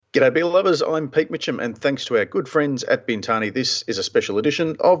G'day beer lovers, I'm Pete Mitchum and thanks to our good friends at Bintani, this is a special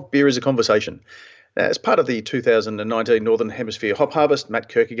edition of Beer is a Conversation. Now, as part of the 2019 Northern Hemisphere Hop Harvest, Matt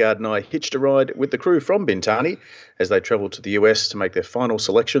Kierkegaard and I hitched a ride with the crew from Bintani as they travelled to the US to make their final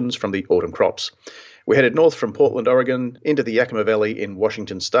selections from the autumn crops. We headed north from Portland, Oregon, into the Yakima Valley in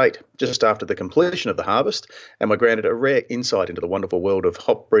Washington state, just after the completion of the harvest, and were granted a rare insight into the wonderful world of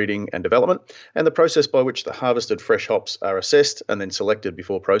hop breeding and development, and the process by which the harvested fresh hops are assessed and then selected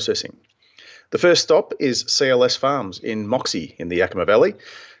before processing. The first stop is CLS Farms in Moxie in the Yakima Valley.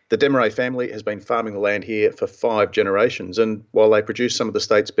 The Desmarais family has been farming the land here for 5 generations, and while they produce some of the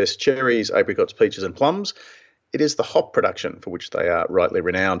state's best cherries, apricots, peaches and plums, it is the hop production for which they are rightly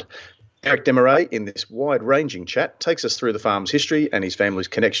renowned. Eric Desmarais, in this wide-ranging chat, takes us through the farm's history and his family's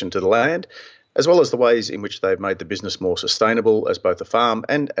connection to the land, as well as the ways in which they've made the business more sustainable as both a farm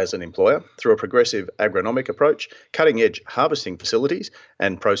and as an employer through a progressive agronomic approach, cutting-edge harvesting facilities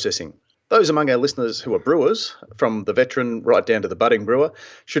and processing. Those among our listeners who are brewers, from the veteran right down to the budding brewer,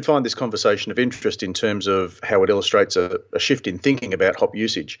 should find this conversation of interest in terms of how it illustrates a shift in thinking about hop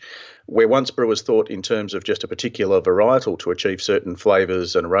usage. Where once brewers thought in terms of just a particular varietal to achieve certain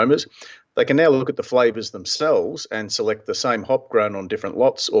flavours and aromas, they can now look at the flavours themselves and select the same hop grown on different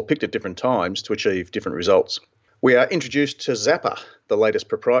lots or picked at different times to achieve different results. We are introduced to Zappa, the latest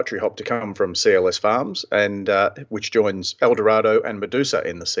proprietary hop to come from CLS Farms, and which joins Eldorado and Medusa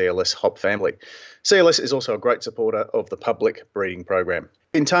in the CLS hop family. CLS is also a great supporter of the public breeding program.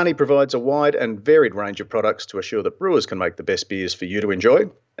 Bintani provides a wide and varied range of products to assure that brewers can make the best beers for you to enjoy,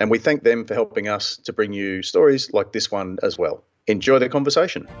 and we thank them for helping us to bring you stories like this one as well. Enjoy the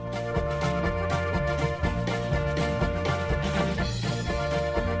conversation.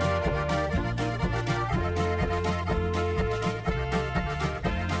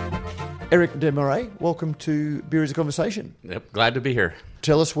 Eric Desmarais, welcome to Beer is a Conversation. Yep, glad to be here.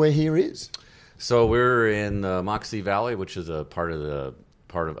 Tell us where here is. So we're in the Moxie Valley, which is a part of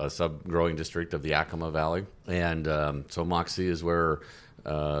a sub-growing district of the Yakima Valley, and so Moxie is where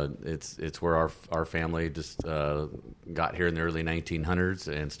it's where our family just got here in the early 1900s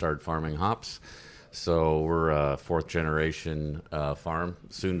and started farming hops. So we're a 4th generation farm,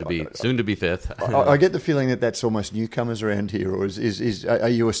 soon to be 5th. I get the feeling that that's almost newcomers around here, or are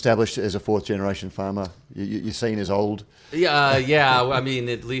you established as a 4th generation farmer? You're seen as old. Yeah. I mean,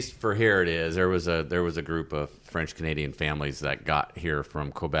 at least for here it is. There was a group of French Canadian families that got here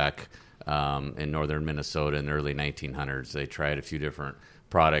from Quebec in northern Minnesota in the early 1900s. They tried a few different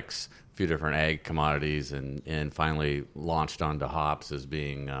products, a few different ag commodities, and finally launched onto hops as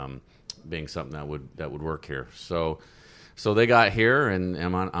being something that would work here. So they got here, and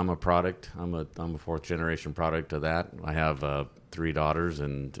I'm a product. I'm a 4th generation product of that. I have 3 daughters,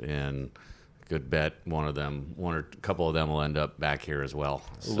 and good bet one or a couple of them will end up back here as well.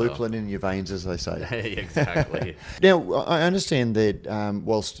 So. Lupulin in your veins, as they say. Exactly. Now, I understand that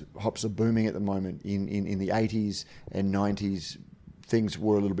whilst hops are booming at the moment, in the 80s and 90s, things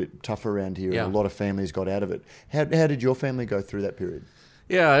were a little bit tougher around here, Yeah. and a lot of families got out of it. How did your family go through that period?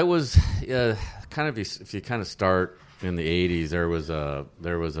 Yeah, it was kind of, if you kind of start in the 80s, there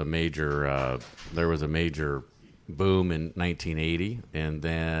was a major boom in 1980, and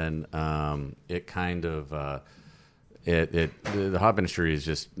then it kind of the hop industry is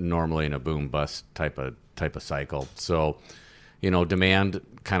just normally in a boom bust type of cycle. So, demand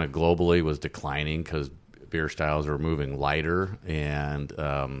kind of globally was declining because beer styles were moving lighter, and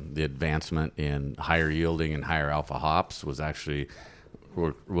the advancement in higher yielding and higher alpha hops was actually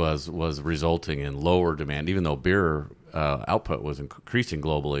was resulting in lower demand. Even though beer output was increasing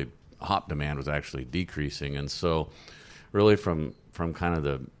globally, hop demand was actually decreasing. And so really from kind of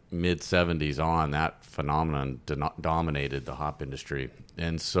the mid-70s on, that phenomenon dominated the hop industry.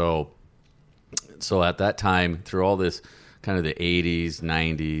 And so at that time, through all this kind of the 80s,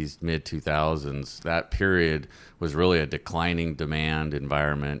 90s, mid-2000s, that period was really a declining demand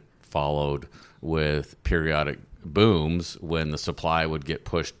environment, followed with periodic booms when the supply would get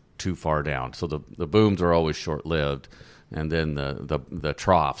pushed too far down. So the booms are always short-lived, and then the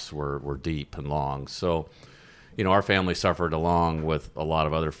troughs were deep and long. So, our family suffered along with a lot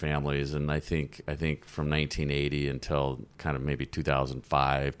of other families, and I think from 1980 until kind of maybe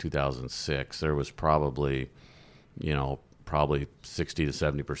 2005, 2006, there was probably 60 to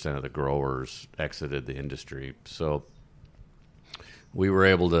 70% of the growers exited the industry. So we were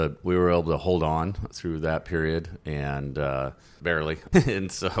able to hold on through that period, and barely. And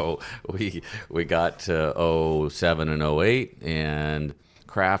so we got to 07 and 08, and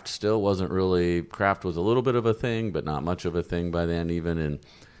craft still wasn't really. Craft was a little bit of a thing, but not much of a thing by then. Even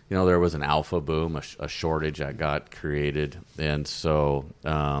there was an alpha boom, a shortage that got created, and so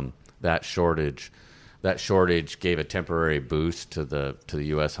that shortage gave a temporary boost to the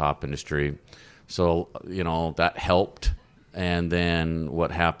U.S. hop industry. So that helped, and then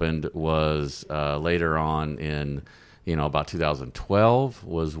what happened was later on in about 2012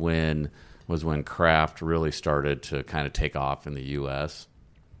 was when craft really started to kind of take off in the U.S.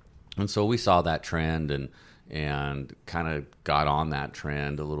 And so we saw that trend and kind of got on that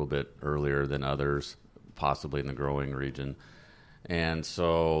trend a little bit earlier than others, possibly in the growing region. And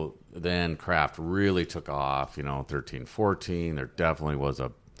so then craft really took off, 13, 14. There definitely was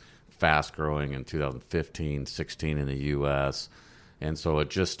a fast growing in 2015, 16 in the U.S. And so it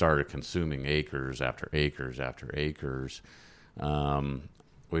just started consuming acres after acres after acres.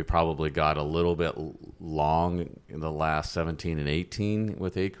 We probably got a little bit long in the last 17 and 18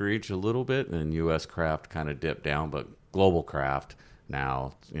 with acreage a little bit, and U.S. craft kind of dipped down, but global craft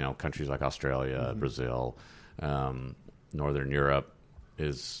now, countries like Australia, Brazil, Northern Europe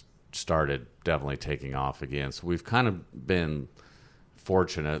is started definitely taking off again. So we've kind of been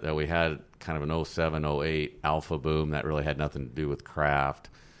fortunate that we had kind of an 07, 08 alpha boom that really had nothing to do with craft.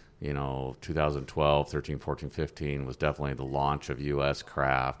 2012, 13, 14, 15 was definitely the launch of U.S.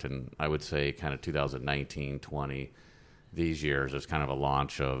 craft. And I would say kind of 2019, 20, these years is kind of a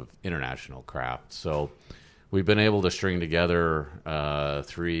launch of international craft. So we've been able to string together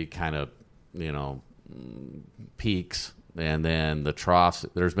three kind of, peaks. And then the troughs,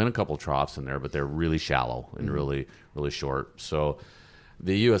 there's been a couple troughs in there, but they're really shallow and really, really short. So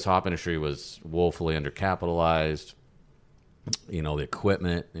the U.S. hop industry was woefully undercapitalized. The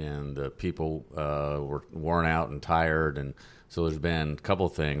equipment and the people were worn out and tired. And so there's been a couple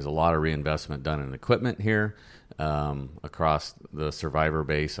of things, a lot of reinvestment done in equipment here across the survivor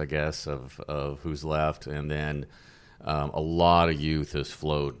base, I guess, of who's left. And then a lot of youth has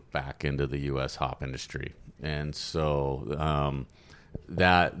flowed back into the U.S. hop industry. And so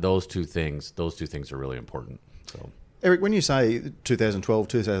those two things are really important. So, Eric, when you say 2012,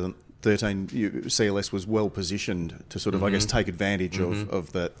 2013, CLS was well positioned to sort of, I guess, take advantage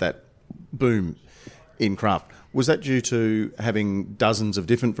of that boom in craft. Was that due to having dozens of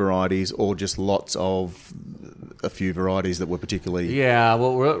different varieties, or just lots of a few varieties that were particularly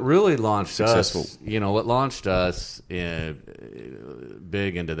what really launched successful? Us, what launched us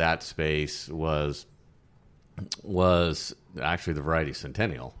big into that space was actually the variety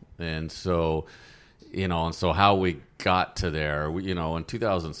Centennial. And so how we got to there, in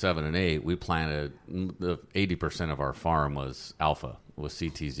 2007 and 8, we planted 80% of our farm was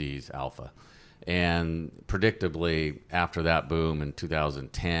CTZ's alpha. And predictably, after that boom in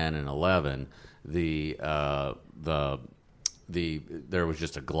 2010 and 11, there was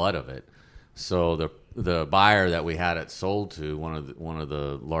just a glut of it. So the buyer that we had it sold to, one of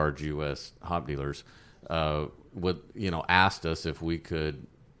the large U.S. hop dealers, asked us if we could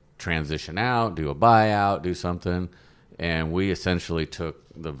transition out, do a buyout, do something, and we essentially took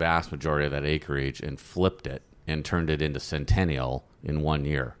the vast majority of that acreage and flipped it and turned it into Centennial in 1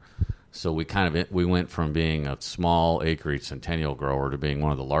 year. So we went from being a small acreage Centennial grower to being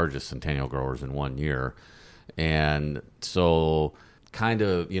one of the largest Centennial growers in 1 year. And so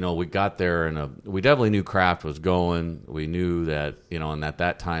we got there and we definitely knew craft was going. We knew that, and at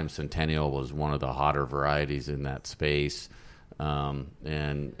that time Centennial was one of the hotter varieties in that space.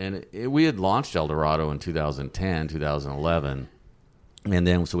 We had launched El Dorado in 2010, 2011. And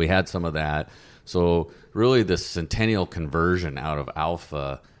then, so we had some of that. So really the Centennial conversion out of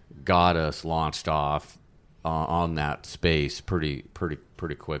alpha got us launched off on that space pretty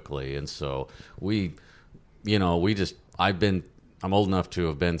quickly. And so I'm old enough to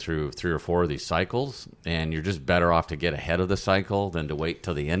have been through 3 or 4 of these cycles, and you're just better off to get ahead of the cycle than to wait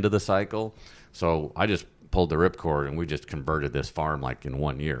till the end of the cycle. So I just pulled the ripcord and we just converted this farm like in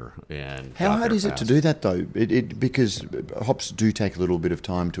 1 year. And how hard is it to do that though? Because hops do take a little bit of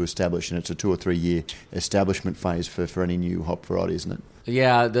time to establish, and it's a 2 or 3 year establishment phase for any new hop variety, isn't it?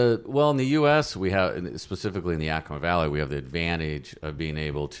 Yeah, in the U.S., we have, specifically in the Yakima Valley, we have the advantage of being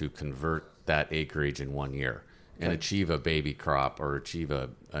able to convert that acreage in 1 year and achieve a baby crop or achieve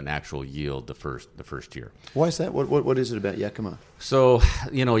an actual yield the first year. Why is that? What is it about Yakima? So,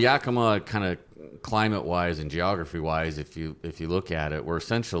 Yakima kind of climate-wise and geography-wise, if you look at it, we're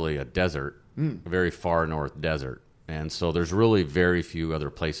essentially a desert, a very far north desert. And so there's really very few other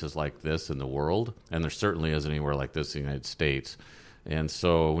places like this in the world, and there certainly isn't anywhere like this in the United States. And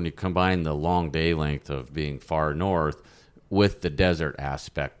so when you combine the long day length of being far north with the desert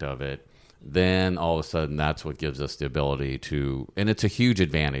aspect of it, then all of a sudden that's what gives us the ability to, and it's a huge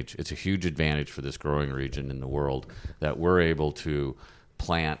advantage. It's a huge advantage for this growing region in the world that we're able to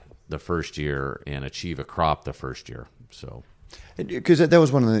plant the first year and achieve a crop the first year. So, because that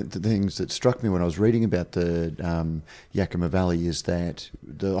was one of the things that struck me when I was reading about the Yakima Valley, is that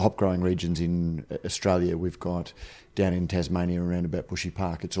the hop growing regions in Australia, we've got down in Tasmania around about Bushy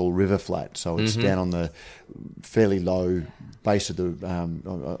Park, it's all river flat, so it's down on the fairly low base of the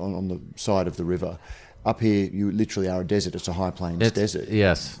on the side of the river. Up here, you literally are a desert. It's a high plains desert.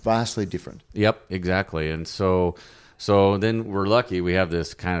 Yes, vastly different. Yep, exactly. And so then we're lucky. We have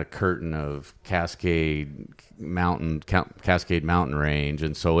this kind of curtain of Cascade Mountain range,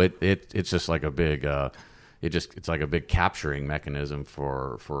 and so it's just like a big it's like a big capturing mechanism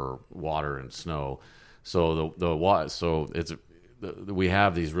for water and snow. So we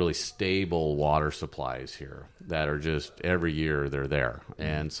have these really stable water supplies here that are just every year they're there.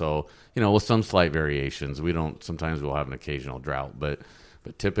 And so, with some slight variations, sometimes we'll have an occasional drought, but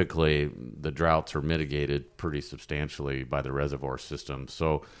typically the droughts are mitigated pretty substantially by the reservoir system.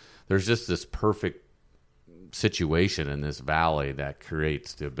 So there's just this perfect situation in this valley that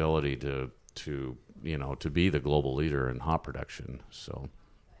creates the ability to be the global leader in hop production. So,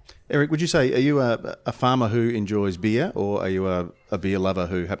 Eric, would you say, are you a farmer who enjoys beer, or are you a beer lover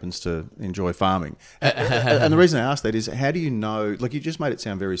who happens to enjoy farming? And the reason I ask that is, how do you know, like you just made it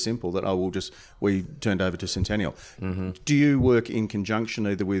sound very simple, that we turned over to Centennial. Mm-hmm. Do you work in conjunction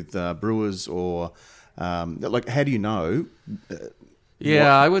either with brewers or, how do you know?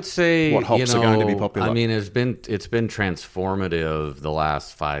 I would say what hops are going to be popular. I mean, it's been transformative the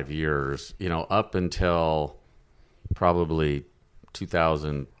last 5 years. Up until probably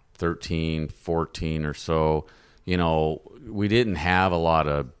 2013, 14 or so, we didn't have a lot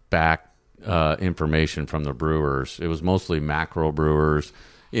of back information from the brewers. It was mostly macro brewers.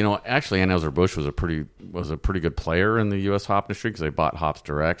 Actually, Anheuser-Busch was a pretty good player in the U.S. hop industry because they bought hops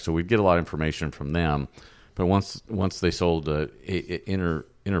direct, so we'd get a lot of information from them. But once they sold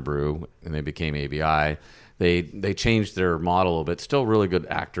Interbrew and they became ABI, they changed their model a little bit. Still really good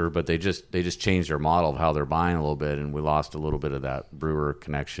actor, but they just changed their model of how they're buying a little bit, and we lost a little bit of that brewer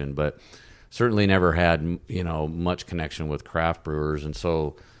connection. But certainly never had much connection with craft brewers, and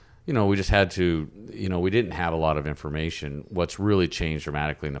so we just had to we didn't have a lot of information. What's really changed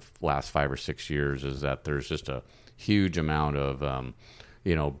dramatically in the last 5 or 6 years is that there's just a huge amount of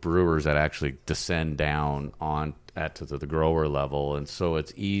brewers that actually descend down to the grower level, and so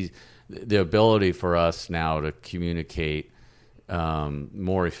it's easy. The ability for us now to communicate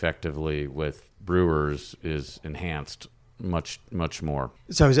more effectively with brewers is enhanced much more.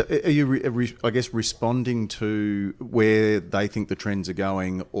 So are you, I guess, responding to where they think the trends are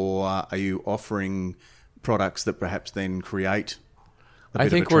going, or are you offering products that perhaps then create a bit I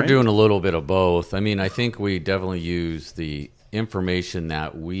think of a we're trend? doing a little bit of both. I mean, I think we definitely use the information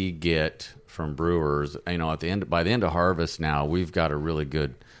that we get from brewers. By the end of harvest now, we've got a really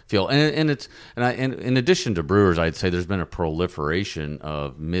good feel. And in addition to brewers, I'd say there's been a proliferation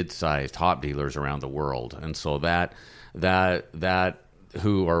of mid-sized hop dealers around the world, and so that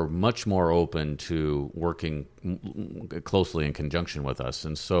who are much more open to working closely in conjunction with us.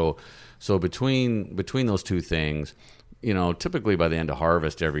 And so between those two things, typically by the end of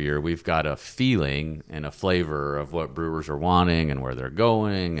harvest every year, we've got a feeling and a flavor of what brewers are wanting and where they're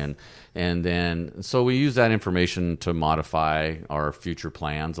going, and then so we use that information to modify our future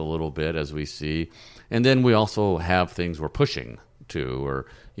plans a little bit as we see, and then we also have things we're pushing to, or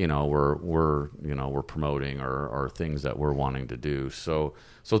we're promoting, or things that we're wanting to do. So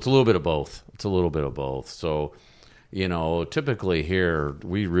it's a little bit of both. So typically here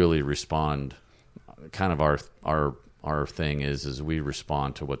we really respond. Kind of our thing is we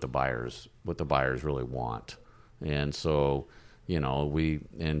respond to what the buyers really want, and so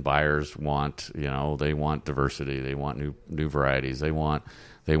buyers want they want diversity, they want new varieties, they want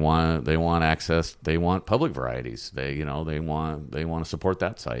access, they want public varieties, they want to support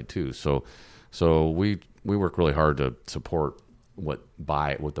that side too. So we work really hard to support what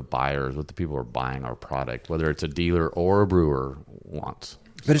the people who are buying our product, whether it's a dealer or a brewer, wants.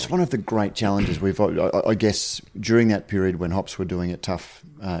 But it's one of the great challenges I guess, during that period when hops were doing it tough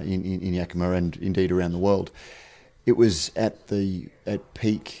in Yakima and indeed around the world. It was at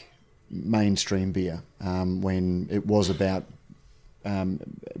peak mainstream beer, when it was about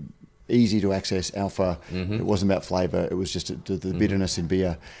easy to access alpha. Mm-hmm. It wasn't about flavour. It was just the bitterness in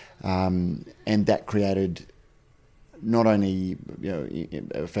beer, and that created not only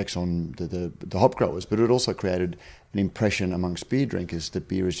effects on the hop growers, but it also created an impression amongst beer drinkers that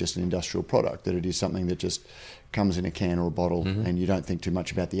beer is just an industrial product, that it is something that just comes in a can or a bottle, and you don't think too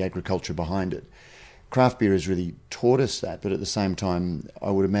much about the agriculture behind it. Craft beer has really taught us that, but at the same time,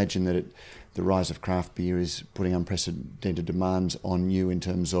 I would imagine that the rise of craft beer is putting unprecedented demands on you in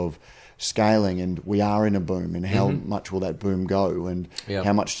terms of scaling, and we are in a boom, and how much will that boom go, and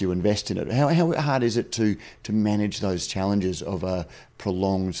how much do you invest in it? How hard is it to manage those challenges of a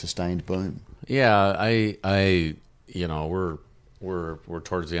prolonged, sustained boom? Yeah, I we're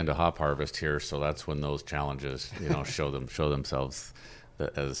towards the end of hop harvest here, so that's when those challenges, show themselves.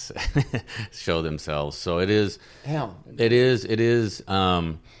 Show themselves. So it is. How? It is.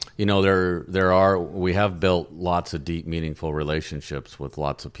 We have built lots of deep, meaningful relationships with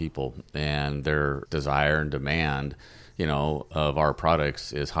lots of people, and their desire and demand, of our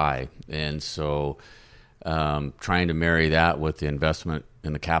products is high. And so trying to marry that with the investment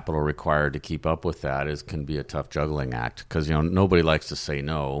and the capital required to keep up with that can be a tough juggling act, because, nobody likes to say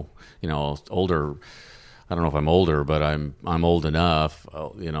no. Older, I don't know if I'm older, but I'm old enough.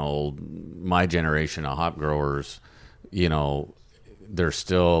 My generation of hop growers, there's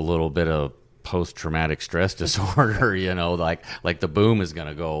still a little bit of post-traumatic stress disorder. Like the boom is going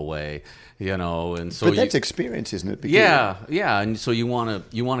to go away. And so. But that's experience, isn't it? Because and so you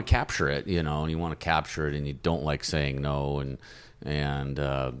want to capture it, and you want to capture it, and you don't like saying no, and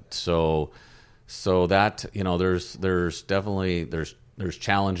so that there's definitely there's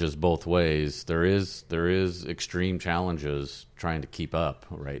challenges both ways. There is extreme challenges trying to keep up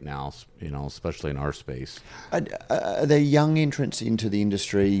right now, especially in our space. Are there young entrants into the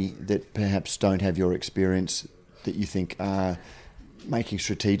industry that perhaps don't have your experience that you think are making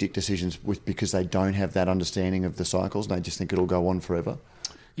strategic decisions because they don't have that understanding of the cycles and they just think it'll go on forever?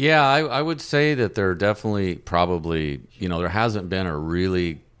 Yeah, I would say that there definitely probably, there hasn't been a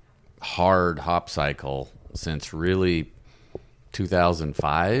really hard hop cycle since really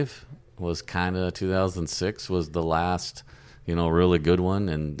 2005 was kind of 2006 was the last, really good one.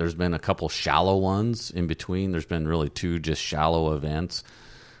 And there's been a couple shallow ones in between. There's been really two just shallow events.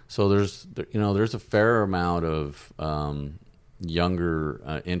 So there's a fair amount of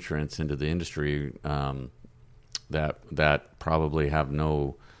younger entrants into the industry that probably have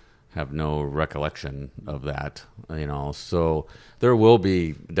no recollection of that, So there will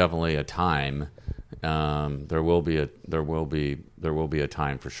be definitely a time. There will be a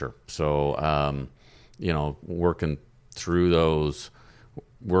time for sure. So working through those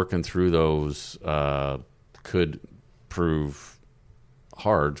could prove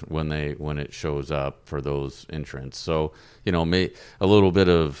hard when it shows up for those entrants. So a little bit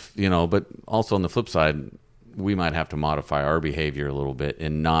of but also on the flip side, we might have to modify our behavior a little bit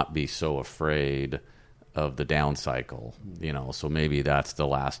and not be so afraid of the down cycle. So maybe that's the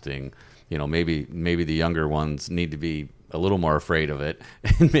lasting. Maybe the younger ones need to be a little more afraid of it,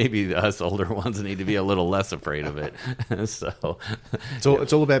 and maybe us older ones need to be a little less afraid of it. So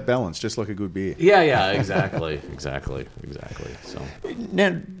it's all about balance, just like a good beer. Yeah, exactly. So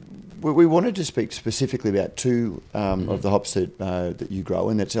now, we wanted to speak specifically about two of the hops that you grow,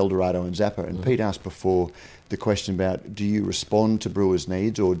 and that's Eldorado and Zappa. And Pete asked before the question about, do you respond to brewers'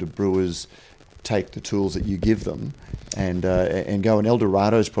 needs, or do brewers take the tools that you give them and go? And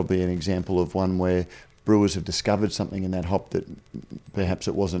Eldorado is probably an example of one where brewers have discovered something in that hop that perhaps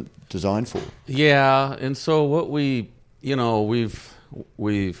it wasn't designed for. Yeah, and so what we've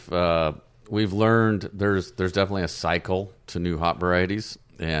learned, there's definitely a cycle to new hop varieties,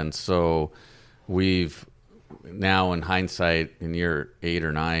 and so we've now, in hindsight, in year 8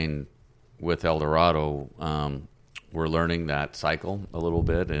 or 9 with Eldorado, we're learning that cycle a little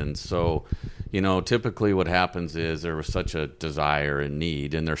bit. And so, typically what happens is there was such a desire and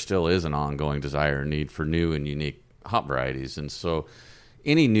need, and there still is an ongoing desire and need for new and unique hop varieties. And so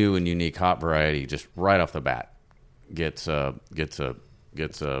any new and unique hop variety just right off the bat gets a zing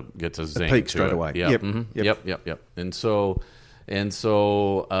peak to straight it. away. Yep. Yep. Yep. And so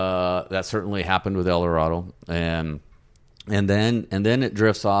that certainly happened with Eldorado, and then it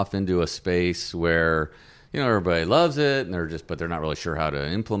drifts off into a space where everybody loves it, and but they're not really sure how to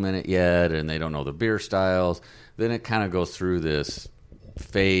implement it yet, and they don't know the beer styles. Then it kind of goes through this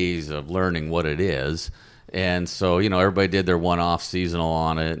phase of learning what it is, and so everybody did their one-off seasonal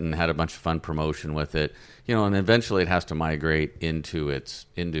on it and had a bunch of fun promotion with it, and eventually it has to migrate into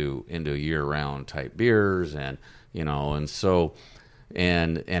year-round type beers, and and so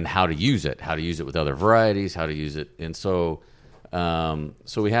and how to use it with other varieties, how to use it, and so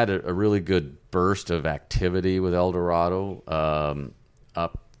we had a really good burst of activity with Eldorado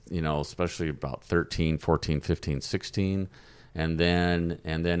up, especially about 13, 14, 15, 16, and then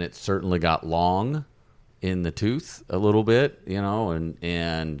it certainly got long in the tooth a little bit,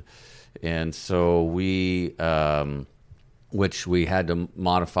 and so we which we had to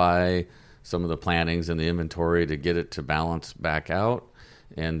modify some of the plantings and the inventory to get it to balance back out.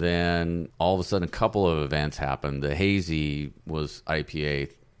 And then all of a sudden, a couple of events happened. The hazy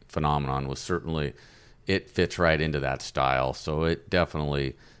IPA phenomenon was certainly, it fits right into that style. So it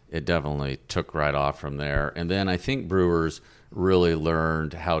definitely took right off from there. And then I think brewers really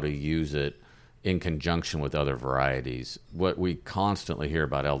learned how to use it in conjunction with other varieties. What we constantly hear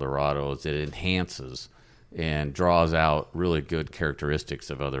about El Dorado is it enhances and draws out really good characteristics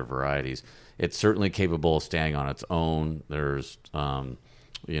of other varieties. It's certainly capable of standing on its own. There's,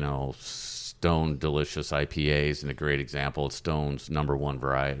 Stone Delicious IPAs, and a great example. It's Stone's number one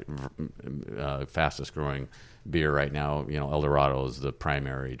variety, fastest growing beer right now. El Dorado is the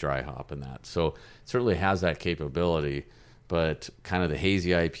primary dry hop in that. So it certainly has that capability, but kind of the hazy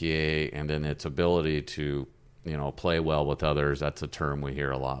IPA and then its ability to, play well with others, that's a term we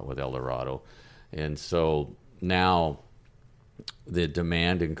hear a lot with El Dorado. And so now the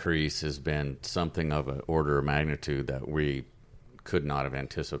demand increase has been something of an order of magnitude that we could not have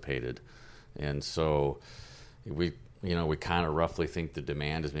anticipated. And so we kind of roughly think the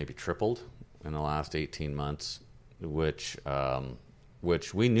demand has maybe tripled in the last 18 months, which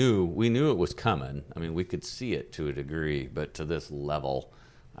we knew it was coming. I mean, we could see it to a degree, but to this level,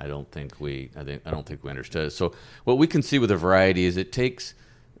 I don't think we understood it. So what we can see with a variety is it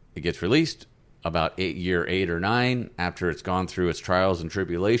gets released about year 8 or 9 after it's gone through its trials and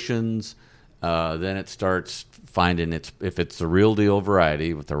tribulations. Then it starts finding if it's the real deal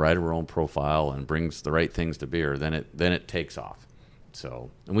variety with the right aroma profile and brings the right things to beer, then it takes off.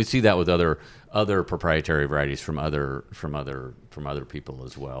 So, and we see that with other proprietary varieties from other people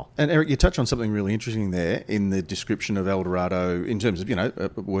as well. And Eric, you touched on something really interesting there in the description of El Dorado in terms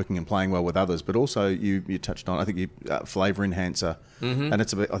of working and playing well with others, but also you touched on, I think, flavor enhancer, and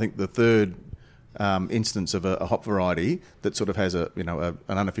it's I think the third instance of a hop variety that sort of has an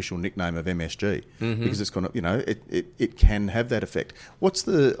unofficial nickname of MSG, because it's gonna it can have that effect. What's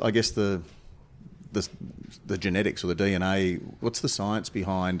the genetics or the DNA? What's the science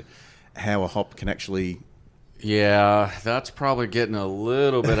behind how a hop can actually? Yeah, that's probably getting a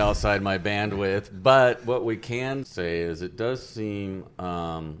little bit outside my bandwidth. But what we can say is it does seem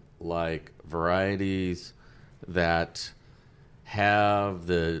like varieties that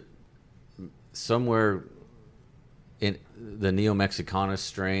have somewhere in the Neo-Mexicanus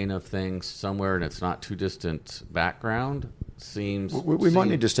strain of things somewhere, and it's not too distant background. We might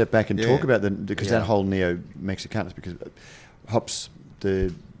need to step back and talk about that whole Neo-Mexicanus, because hops,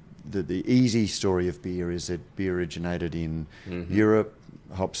 the easy story of beer is that beer originated in Europe.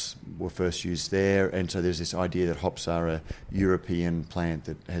 Hops were first used there, and so there's this idea that hops are a European plant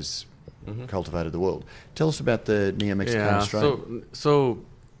that has cultivated the world. Tell us about the Neo-Mexicanus strain. So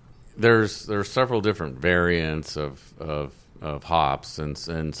there's several different variants of hops, and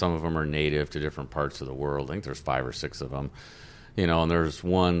some of them are native to different parts of the world. I think there's 5 or 6 of them, and there's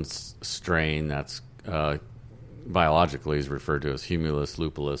one strain that's biologically is referred to as Humulus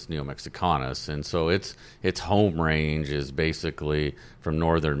lupulus neo-mexicanus, and so its home range is basically from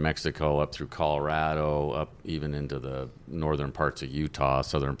northern Mexico up through Colorado, up even into the northern parts of Utah,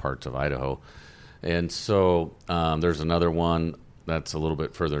 southern parts of Idaho. And so there's another one that's a little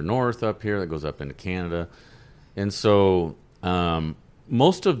bit further north up here that goes up into Canada. And so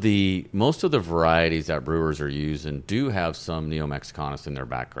most of the varieties that brewers are using do have some Neo-Mexicanus in their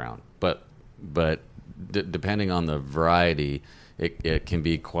background, but depending on the variety, it can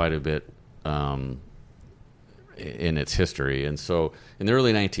be quite a bit in its history. And so in the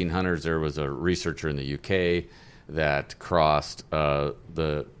early 1900s, there was a researcher in the UK that crossed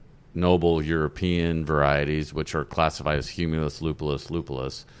the noble European varieties, which are classified as Humulus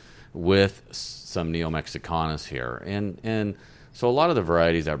lupulus, with some Neo-Mexicanus here. And so a lot of the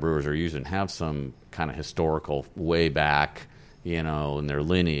varieties that brewers are using have some kind of historical way back, in their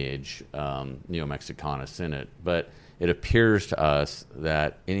lineage, Neo-Mexicanus in it. But it appears to us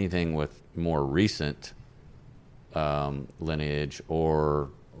that anything with more recent lineage or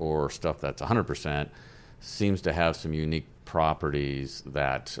stuff that's 100% seems to have some unique properties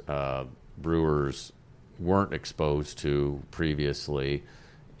that brewers weren't exposed to previously.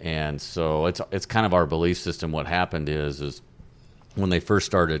 And so it's kind of our belief system. What happened is when they first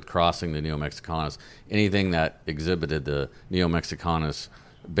started crossing the Neo-Mexicanus, anything that exhibited the Neo-Mexicanus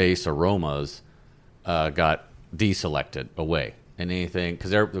base aromas got deselected away. And anything,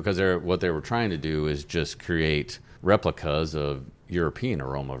 because what they were trying to do is just create replicas of European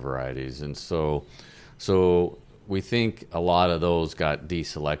aroma varieties. And so we think a lot of those got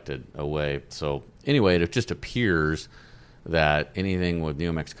deselected away. So anyway, it just appears that anything with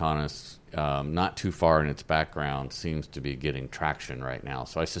Neo-Mexicanus not too far in its background seems to be getting traction right now.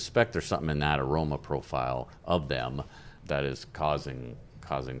 So I suspect there's something in that aroma profile of them that is causing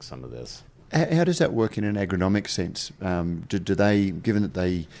causing some of this. How does that work in an agronomic sense? Do they, given that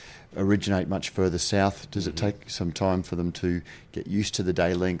they originate much further south, does it take some time for them to get used to the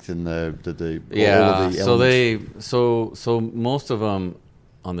day length and the all of the elements? So most of them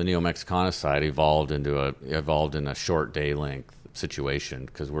on the Neo-Mexicanus side evolved in a short day length situation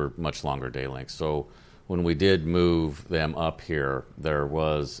because we're much longer day lengths. So when we did move them up here, there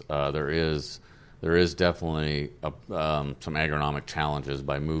is definitely some agronomic challenges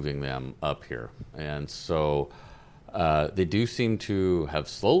by moving them up here, and so they do seem to have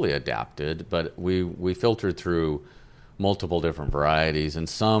slowly adapted. But we filtered through multiple different varieties, and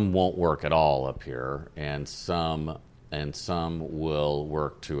some won't work at all up here, and some will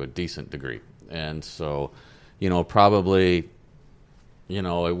work to a decent degree. And so, probably,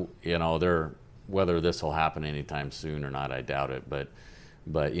 they're, whether this will happen anytime soon or not, I doubt it. But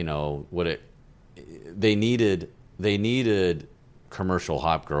they needed commercial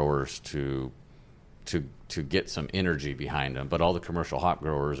hop growers to get some energy behind them, but all the commercial hop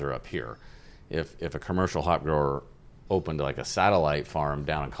growers are up here. If a commercial hop grower opened like a satellite farm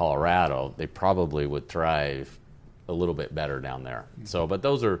down in Colorado, they probably would thrive a little bit better down there. So, but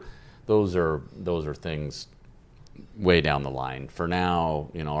those are things way down the line. For now,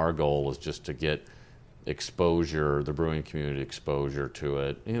 our goal is just to get exposure, the brewing community exposure to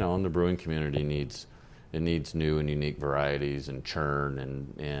it. And the brewing community needs new and unique varieties and churn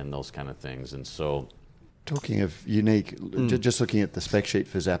and those kind of things. And so, talking of unique, just looking at the spec sheet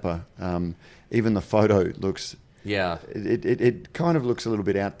for Zappa, even the photo looks. Yeah, it kind of looks a little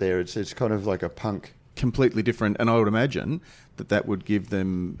bit out there. It's kind of like a punk. Completely different, and I would imagine that would give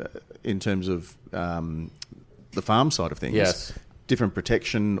them, in terms of the farm side of things, yes, different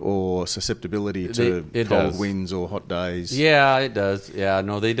protection or susceptibility to cold winds or hot days. Yeah, it does. Yeah,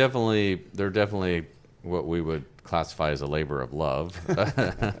 no, they're definitely what we would classify as a labor of love.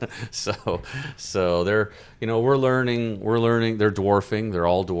 So they're, we're learning. They're dwarfing. They're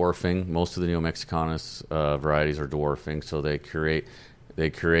all dwarfing. Most of the Neo-Mexicanus varieties are dwarfing, so they create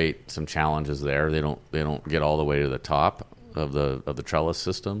some challenges there. They don't get all the way to the top of the trellis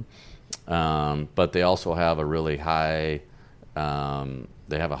system, but they also have a really high.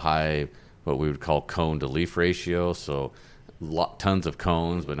 They have a high what we would call cone to leaf ratio. So tons of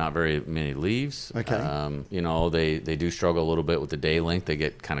cones, but not very many leaves. Okay. They do struggle a little bit with the day length. They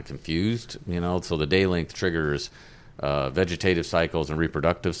get kind of confused. So the day length triggers vegetative cycles and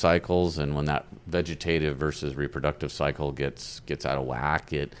reproductive cycles, and when that vegetative versus reproductive cycle gets out of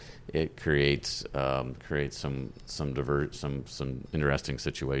whack, it creates some interesting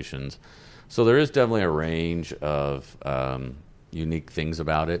situations. So there is definitely a range of unique things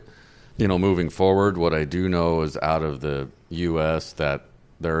about it. Moving forward, what I do know is out of the U.S. that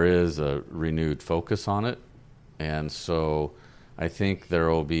there is a renewed focus on it, and so I think there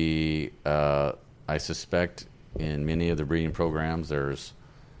will be. I suspect in many of the breeding programs, there's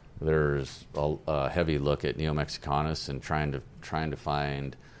a heavy look at Neo-Mexicanus and trying to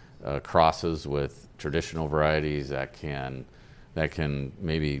find crosses with traditional varieties that can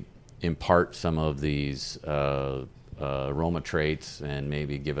maybe impart some of these aroma traits and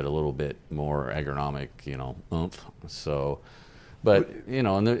maybe give it a little bit more agronomic, oomph. So, but in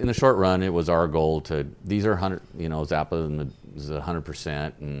the short run, it was our goal to. These are 100. Zappa is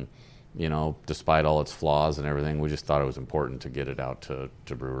 100%, and despite all its flaws and everything, we just thought it was important to get it out to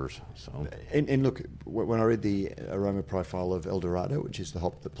brewers. So, and look, when I read the aroma profile of El Dorado, which is the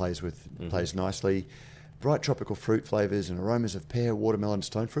hop that plays nicely. Bright tropical fruit flavours and aromas of pear, watermelon,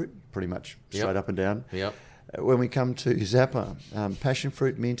 stone fruit, pretty much straight up and down. Yep. When we come to Zappa, passion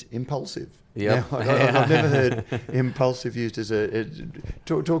fruit, mint, impulsive. Yep. Now, I've never heard impulsive used as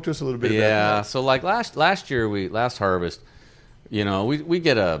talk to us a little bit about that. Yeah, so like last year, last harvest, we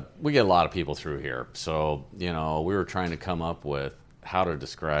get a lot of people through here. So, we were trying to come up with how to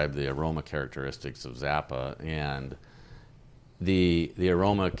describe the aroma characteristics of Zappa, and the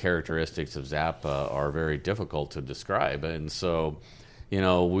aroma characteristics of Zappa are very difficult to describe. And so,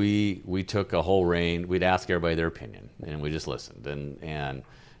 we took a whole range. We'd ask everybody their opinion, and we just listened.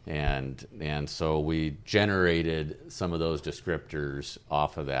 And so we generated some of those descriptors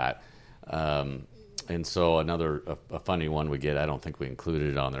off of that. And so a funny one we get, I don't think we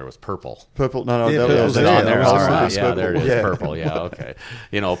included it on there, was purple. Purple? No, yeah, that was on there. All right. Yeah, there it is. Yeah. Purple. Yeah, okay.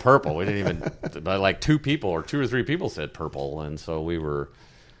 Purple. We didn't even, but like two or three people said purple, and so we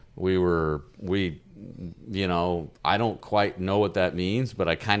I don't quite know what that means, but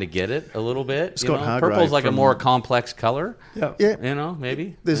I kind of get it a little bit. Scott Hargrave, purple's like a more complex color. Yeah.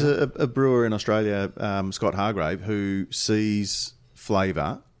 Maybe. There's a brewer in Australia, Scott Hargrave, who sees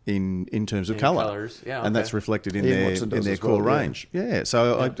flavour in terms of In colour, colours, yeah, and that's okay. reflected in Ian Watson their does as core well, yeah. range. Yeah,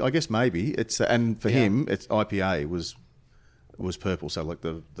 so I guess maybe it's and for him, it's IPA was purple. So like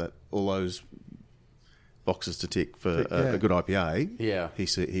that all those boxes to tick for a good IPA. Yeah. he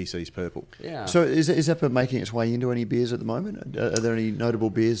sees purple. Yeah. So is Zappa making its way into any beers at the moment? Are there any notable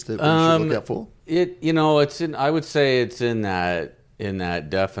beers that we should look out for? It's in. I would say it's in that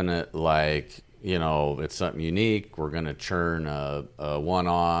definite, like, it's something unique. We're going to churn a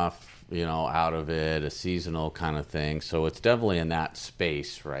one-off, out of it, a seasonal kind of thing. So it's definitely in that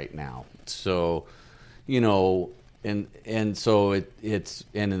space right now. So, and so it's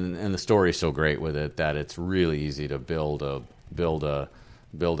and the story's so great with it that it's really easy to build a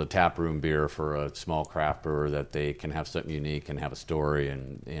tap room beer for a small craft brewer that they can have something unique and have a story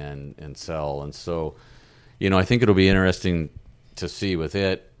and sell. And so, I think it'll be interesting to see with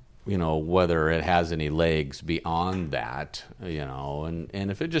it, whether it has any legs beyond that, and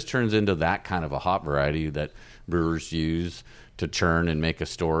if it just turns into that kind of a hop variety that brewers use to churn and make a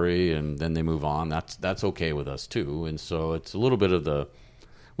story and then they move on, that's okay with us too. And so it's a little bit of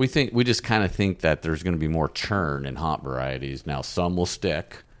we just kind of think that there's going to be more churn in hop varieties. Now, some will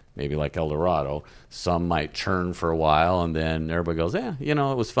stick, maybe like El Dorado. Some might churn for a while, and then everybody goes, it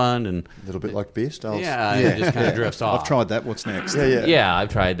was fun. And A little bit like beer styles. it just kind of drifts off. I've tried that. What's next? Yeah, I've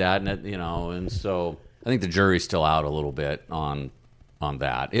tried that, and and so I think the jury's still out a little bit on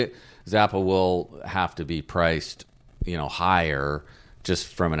that. Zappa will have to be priced, higher, just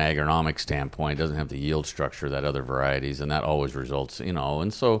from an agronomic standpoint. It doesn't have the yield structure that other varieties, and that always results,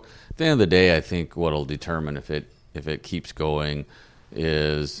 And so at the end of the day, I think what'll determine if it keeps going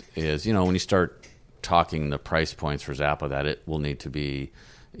is when you start talking the price points for Zappa, that it will need to be,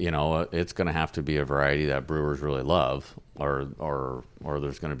 it's going to have to be a variety that brewers really love, or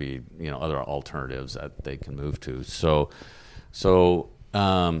there's going to be other alternatives that they can move to.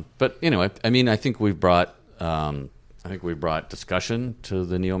 But anyway, I think we've brought discussion to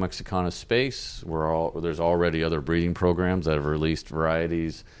the Neo Mexicana space. There's already other breeding programs that have released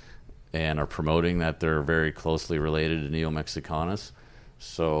varieties and are promoting that they're very closely related to Neo Mexicanas.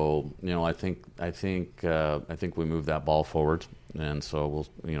 So I think we move that ball forward, and so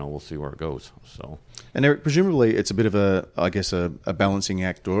we'll see where it goes. So, and Eric, presumably it's a bit of a balancing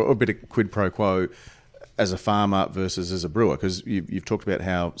act or a bit of quid pro quo as a farmer versus as a brewer, because you've talked about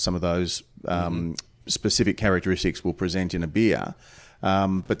how some of those specific characteristics will present in a beer,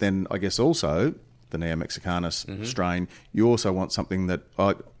 but then I guess also the Neo Mexicanus strain, you also want something that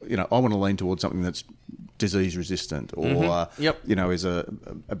I want to lean towards something that's disease resistant or is a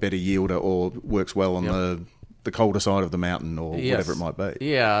better yielder or works well on the colder side of the mountain or whatever it might be.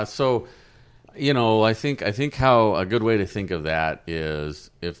 Yeah, so I think how a good way to think of that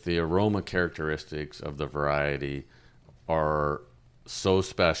is if the aroma characteristics of the variety are so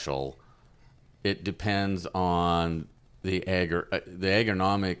special, it depends on the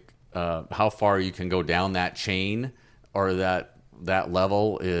agronomic, how far you can go down that chain, or that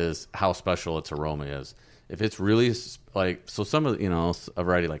level is how special its aroma is. If it's really some of a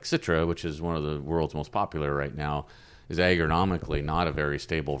variety like Citra, which is one of the world's most popular right now, is agronomically not a very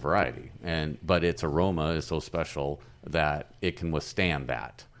stable variety, but its aroma is so special that it can withstand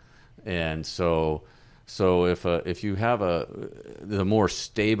that. And so if you have the more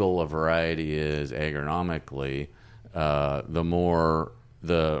stable a variety is agronomically, the more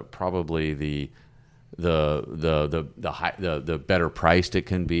the better priced it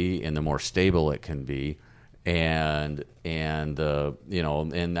can be, and the more stable it can be, and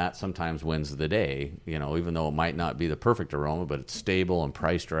that sometimes wins the day. Even though it might not be the perfect aroma, but it's stable and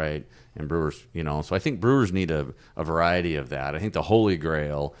priced right, and brewers, So I think brewers need a variety of that. I think the holy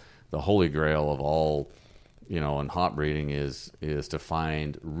grail of all, in hop breeding is to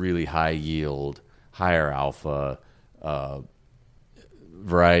find really high yield, higher alpha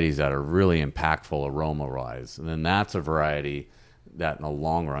varieties that are really impactful aroma-wise, and then that's a variety that in the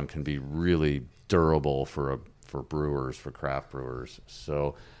long run can be really durable for brewers, for craft brewers.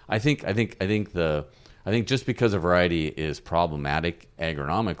 So I think just because a variety is problematic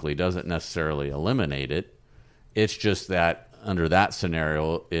agronomically doesn't necessarily eliminate it. It's just that under that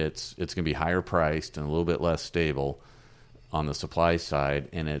scenario, it's going to be higher priced and a little bit less stable on the supply side,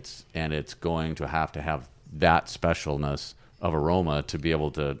 and it's going to have that specialness of aroma to be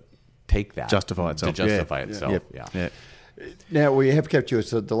able to take that, justify itself. Yeah. Now, we have kept you. It's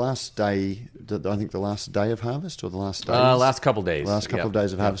the last day, I think the last day of harvest, or the last days? Last couple of days. Last couple of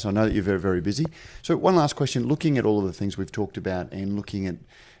days of harvest. I know that you're very, very busy. So one last question, looking at all of the things we've talked about and looking at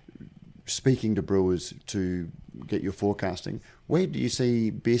speaking to brewers to get your forecasting, where do you see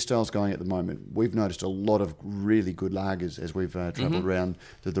beer styles going at the moment? We've noticed a lot of really good lagers as we've travelled around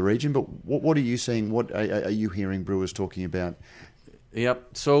the region, but what are you seeing? What are you hearing brewers talking about?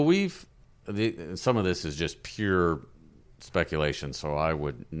 Yep. So some of this is just pure speculation, so I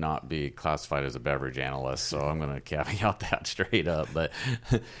would not be classified as a beverage analyst, so I'm going to caveat that straight up. But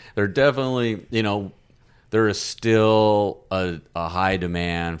they're definitely, there is still a high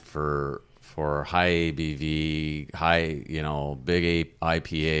demand for high ABV, big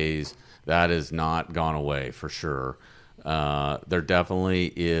IPAs. That has not gone away for sure. There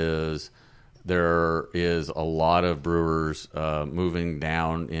definitely is. There is a lot of brewers moving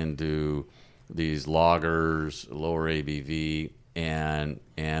down into these lagers, lower ABV, and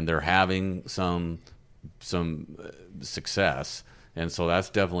they're having some success, and so that's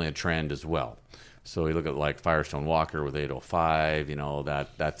definitely a trend as well. So you look at like Firestone Walker with 805,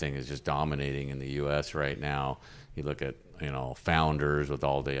 that thing is just dominating in the U.S. right now. You look at Founders with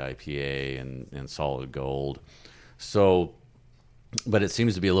All Day IPA and Solid Gold. So, but it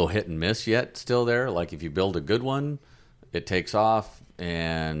seems to be a little hit and miss yet still there. Like if you build a good one, it takes off.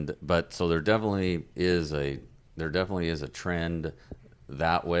 But so there definitely is a trend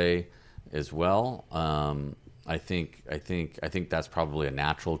that way as well. I think that's probably a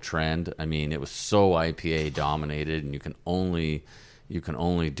natural trend. I mean, it was so IPA dominated, and you can only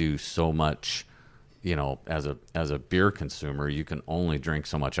do so much. As a beer consumer, you can only drink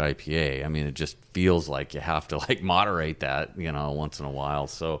so much IPA. I mean, it just feels like you have to moderate that, once in a while.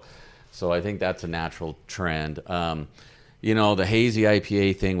 So I think that's a natural trend. The hazy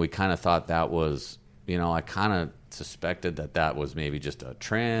IPA thing, we kind of thought that was, I kind of suspected that was maybe just a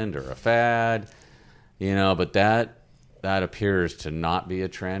trend or a fad, but that appears to not be a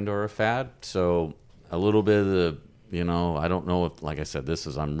trend or a fad. So a little bit of the, I don't know if, like I said,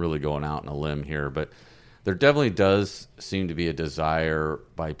 I'm really going out on a limb here, but there definitely does seem to be a desire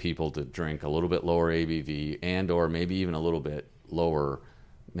by people to drink a little bit lower ABV or maybe even a little bit lower,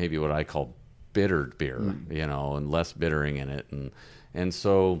 maybe what I call bittered beer, and less bittering in it. And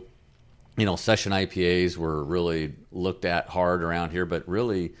so, session IPAs were really looked at hard around here, but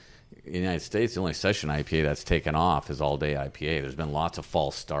really in the United States, the only session IPA that's taken off is All Day IPA. There's been lots of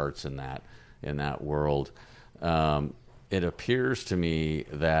false starts in that world. It appears to me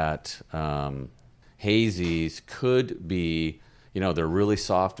that hazies could be, they're really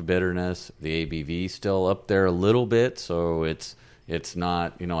soft bitterness. The ABV still up there a little bit, so it's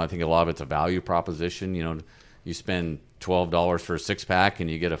not, I think a lot of it's a value proposition. You spend $12 for a 6-pack and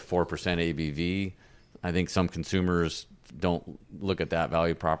you get a 4% ABV. I think some consumers don't look at that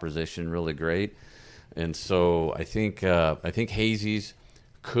value proposition really great. And so I think hazies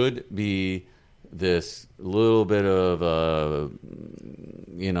could be this little bit of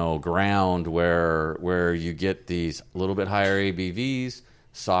ground where you get these a little bit higher ABVs,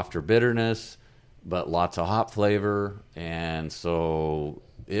 softer bitterness, but lots of hop flavor, and so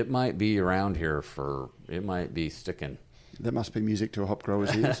it might be around here it might be sticking. That must be music to a hop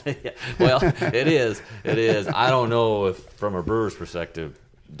grower's ears. Yeah. Well, it is. It is. I don't know if, from a brewer's perspective,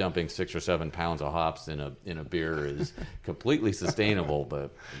 dumping 6 or 7 pounds of hops in a beer is completely sustainable,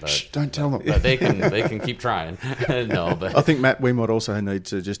 but Shh, don't tell them. But they can keep trying. No, but I think Matt, we might also need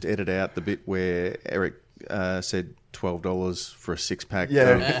to just edit out the bit where Eric said $12 for a 6-pack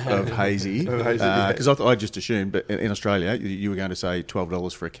of hazy, because I just assumed, but in Australia you were going to say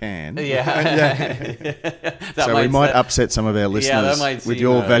 $12 for a can. So we might upset some of our listeners with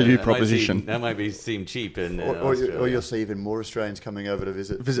your value proposition. That might seem cheap, or you'll see even more Australians coming over to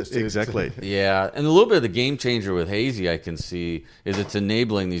visit. Exactly. Yeah, and a little bit of the game changer with hazy I can see is it's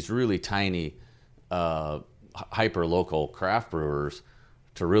enabling these really tiny, hyper local craft brewers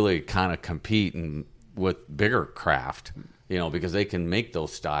to really kind of compete with bigger craft, because they can make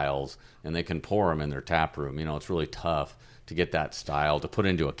those styles and they can pour them in their tap room. It's really tough to get that style, to put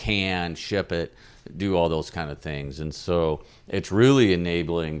into a can, ship it, do all those kind of things. And so it's really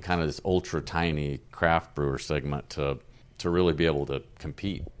enabling kind of this ultra tiny craft brewer segment to really be able to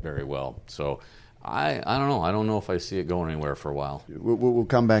compete very well. So I don't know. I don't know if I see it going anywhere for a while. We'll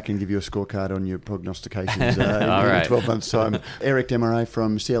come back and give you a scorecard on your prognostications All right. in 12 months' time. Eric Desmarais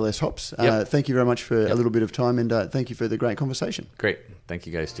from CLS Hops, thank you very much for a little bit of time, and thank you for the great conversation. Great. Thank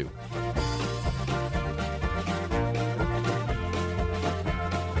you guys too.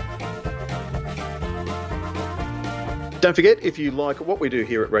 Don't forget, if you like what we do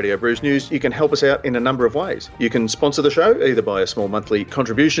here at Radio Brews News, you can help us out in a number of ways. You can sponsor the show either by a small monthly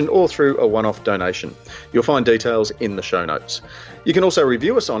contribution or through a one-off donation. You'll find details in the show notes. You can also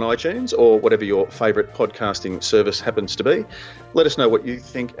review us on iTunes or whatever your favourite podcasting service happens to be. Let us know what you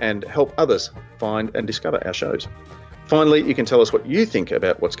think and help others find and discover our shows. Finally, you can tell us what you think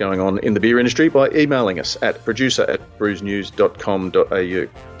about what's going on in the beer industry by emailing us at producer@brewsnews.com.au.